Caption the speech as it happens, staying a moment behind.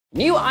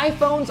New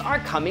iPhones are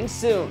coming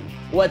soon.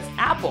 What's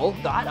Apple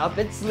got up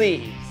its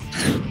sleeves?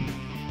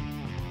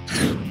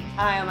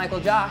 Hi, I'm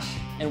Michael Josh,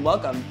 and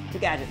welcome to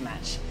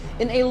GadgetMatch.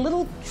 In a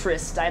little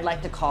tryst I'd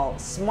like to call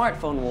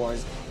Smartphone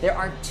Wars, there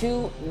are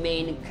two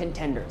main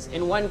contenders.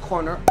 In one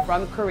corner,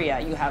 from Korea,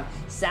 you have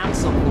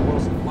Samsung, the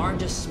world's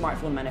largest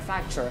smartphone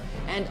manufacturer,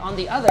 and on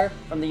the other,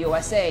 from the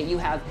USA, you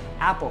have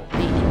Apple,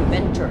 the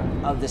inventor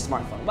of the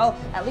smartphone. Well,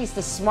 at least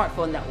the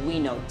smartphone that we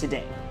know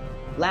today.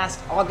 Last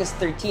August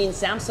 13,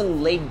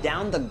 Samsung laid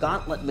down the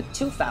gauntlet with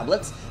two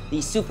phablets,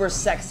 the super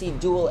sexy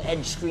dual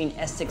edge screen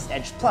S6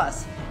 Edge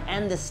Plus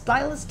and the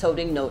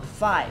stylus-toting Note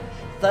 5,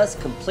 thus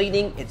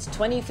completing its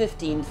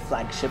 2015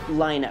 flagship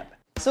lineup.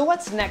 So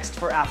what's next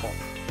for Apple?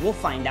 We'll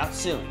find out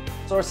soon.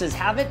 Sources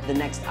have it, the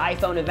next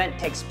iPhone event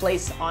takes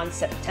place on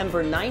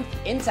September 9th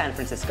in San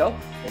Francisco,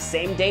 the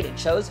same date it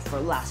chose for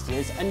last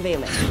year's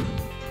unveiling.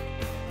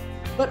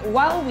 But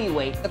while we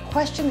wait, the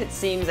question it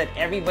seems that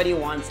everybody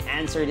wants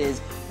answered is,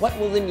 what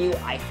will the new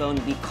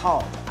iPhone be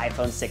called?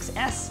 iPhone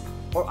 6s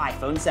or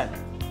iPhone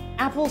 7?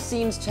 Apple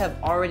seems to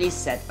have already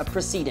set a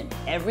precedent.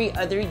 Every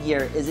other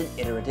year is an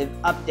iterative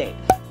update.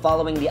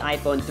 Following the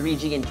iPhone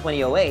 3G in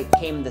 2008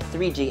 came the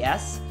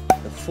 3GS,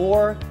 the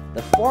 4,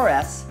 the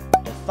 4S,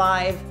 the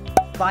 5,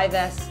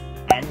 5S,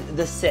 and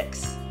the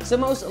 6. So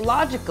most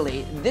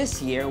logically,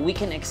 this year we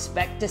can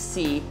expect to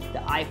see the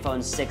iPhone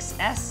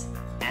 6s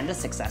and the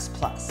 6S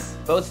Plus.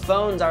 Both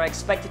phones are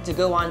expected to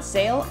go on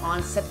sale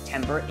on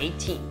September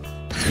 18th.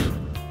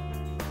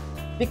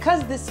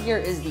 Because this year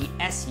is the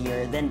S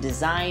year, then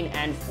design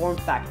and form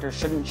factor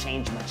shouldn't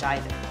change much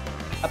either.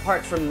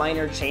 Apart from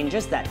minor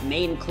changes that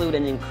may include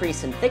an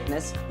increase in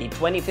thickness, the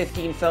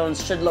 2015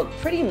 phones should look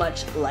pretty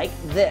much like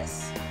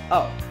this.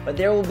 Oh, but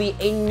there will be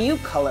a new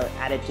color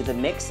added to the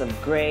mix of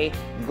gray,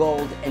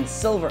 gold, and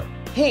silver.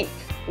 Pink.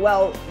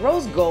 Well,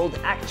 rose gold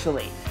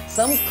actually.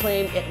 Some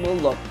claim it will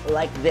look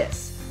like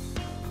this.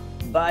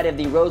 But if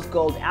the rose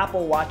gold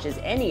Apple Watch is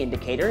any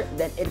indicator,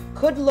 then it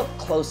could look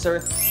closer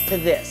to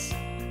this.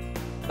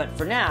 But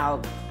for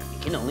now,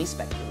 we can only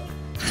speculate.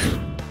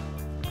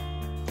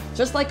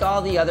 Just like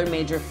all the other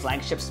major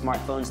flagship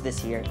smartphones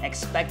this year,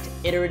 expect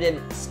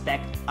iterative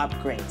spec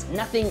upgrades,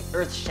 nothing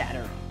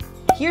earth-shattering.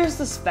 Here's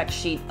the spec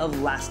sheet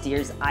of last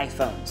year's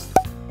iPhones,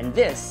 and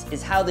this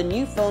is how the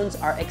new phones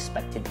are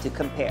expected to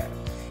compare.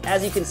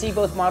 As you can see,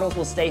 both models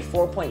will stay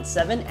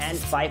 4.7 and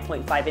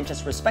 5.5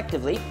 inches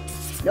respectively.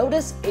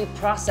 Notice a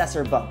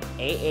processor bump,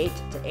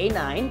 A8 to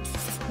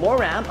A9, more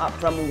RAM up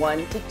from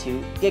 1 to 2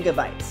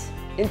 gigabytes.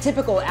 In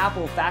typical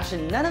Apple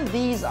fashion, none of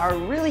these are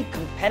really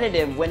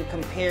competitive when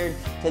compared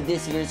to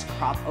this year's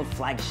crop of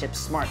flagship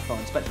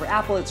smartphones. But for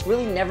Apple, it's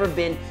really never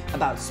been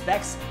about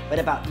specs, but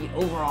about the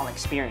overall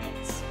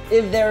experience.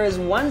 If there is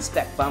one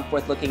spec bump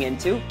worth looking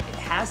into, it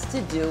has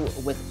to do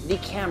with the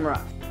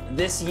camera.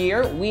 This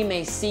year, we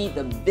may see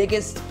the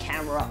biggest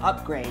camera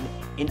upgrade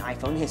in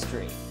iPhone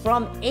history.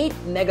 From 8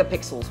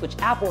 megapixels, which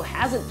Apple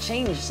hasn't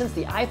changed since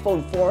the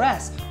iPhone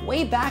 4S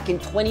way back in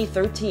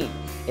 2013.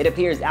 It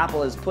appears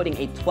Apple is putting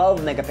a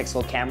 12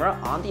 megapixel camera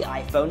on the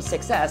iPhone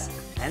 6s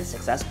and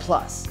 6s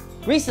Plus.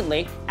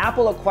 Recently,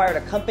 Apple acquired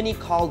a company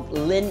called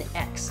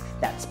LinX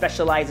that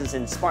specializes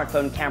in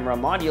smartphone camera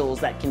modules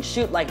that can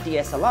shoot like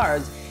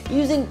DSLRs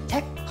using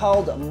tech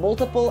called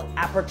multiple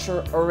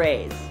aperture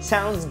arrays.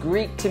 Sounds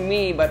Greek to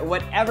me, but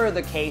whatever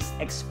the case,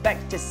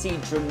 expect to see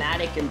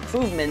dramatic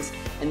improvements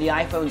in the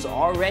iPhone's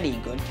already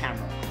good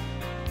camera.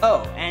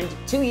 Oh, and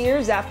 2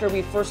 years after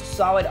we first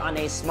saw it on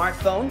a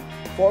smartphone,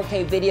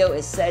 4K video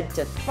is said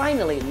to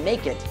finally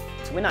make it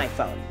to an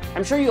iPhone.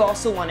 I'm sure you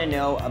also want to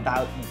know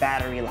about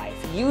battery life.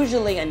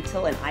 Usually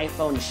until an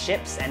iPhone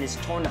ships and is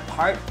torn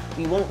apart,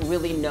 we won't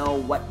really know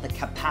what the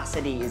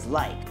capacity is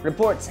like.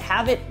 Reports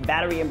have it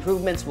battery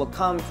improvements will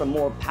come from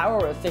more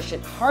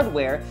power-efficient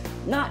hardware,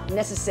 not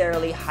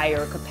necessarily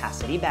higher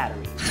capacity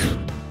batteries.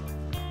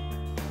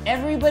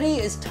 Everybody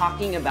is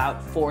talking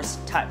about Force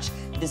Touch,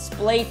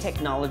 display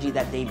technology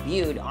that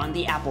debuted on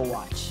the Apple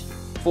Watch.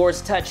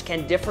 Force Touch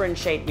can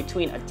differentiate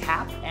between a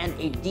tap and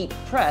a deep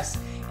press,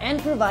 and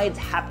provides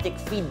haptic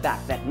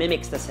feedback that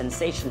mimics the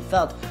sensation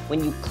felt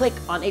when you click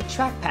on a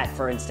trackpad,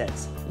 for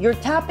instance. You're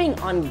tapping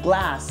on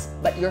glass,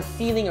 but you're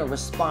feeling a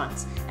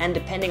response, and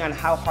depending on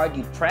how hard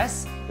you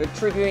press, you're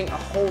triggering a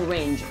whole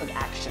range of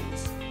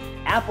actions.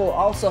 Apple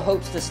also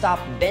hopes to stop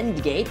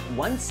bendgate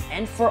once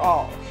and for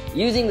all,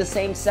 using the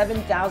same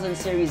 7000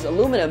 series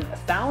aluminum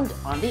found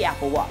on the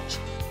Apple Watch.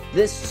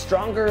 This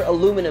stronger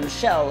aluminum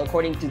shell,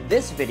 according to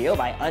this video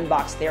by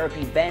Unbox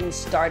Therapy, bends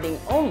starting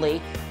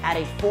only at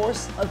a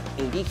force of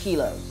 80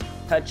 kilos.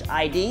 Touch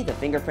ID, the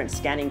fingerprint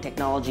scanning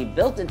technology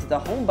built into the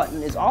home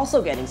button, is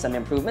also getting some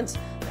improvements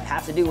that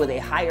have to do with a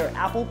higher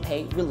Apple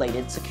Pay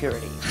related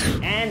security.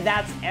 And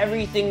that's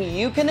everything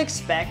you can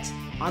expect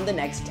on the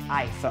next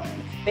iPhone.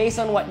 Based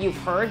on what you've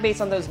heard, based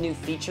on those new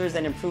features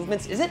and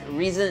improvements, is it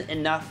reason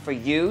enough for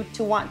you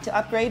to want to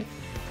upgrade?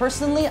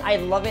 Personally,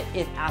 I'd love it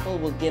if Apple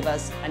would give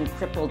us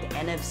uncrippled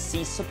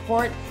NFC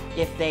support,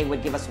 if they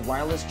would give us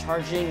wireless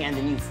charging and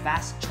the new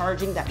fast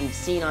charging that we've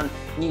seen on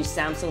new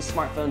Samsung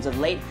smartphones of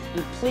late.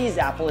 And please,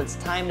 Apple, it's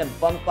time to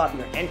bump up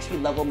your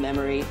entry-level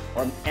memory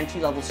or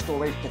entry-level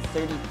storage to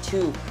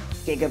 32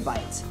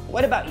 gigabytes.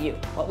 What about you?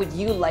 What would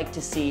you like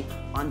to see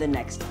on the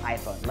next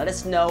iPhone? Let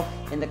us know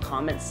in the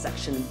comments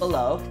section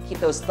below. Keep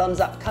those thumbs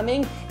up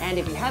coming, and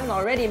if you haven't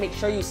already, make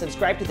sure you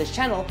subscribe to this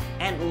channel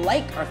and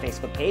like our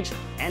Facebook page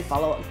and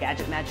follow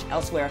GadgetMatch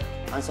elsewhere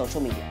on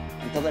social media.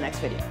 Until the next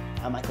video,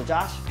 I'm Michael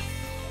Josh.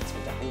 Thanks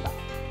for dropping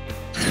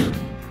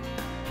by.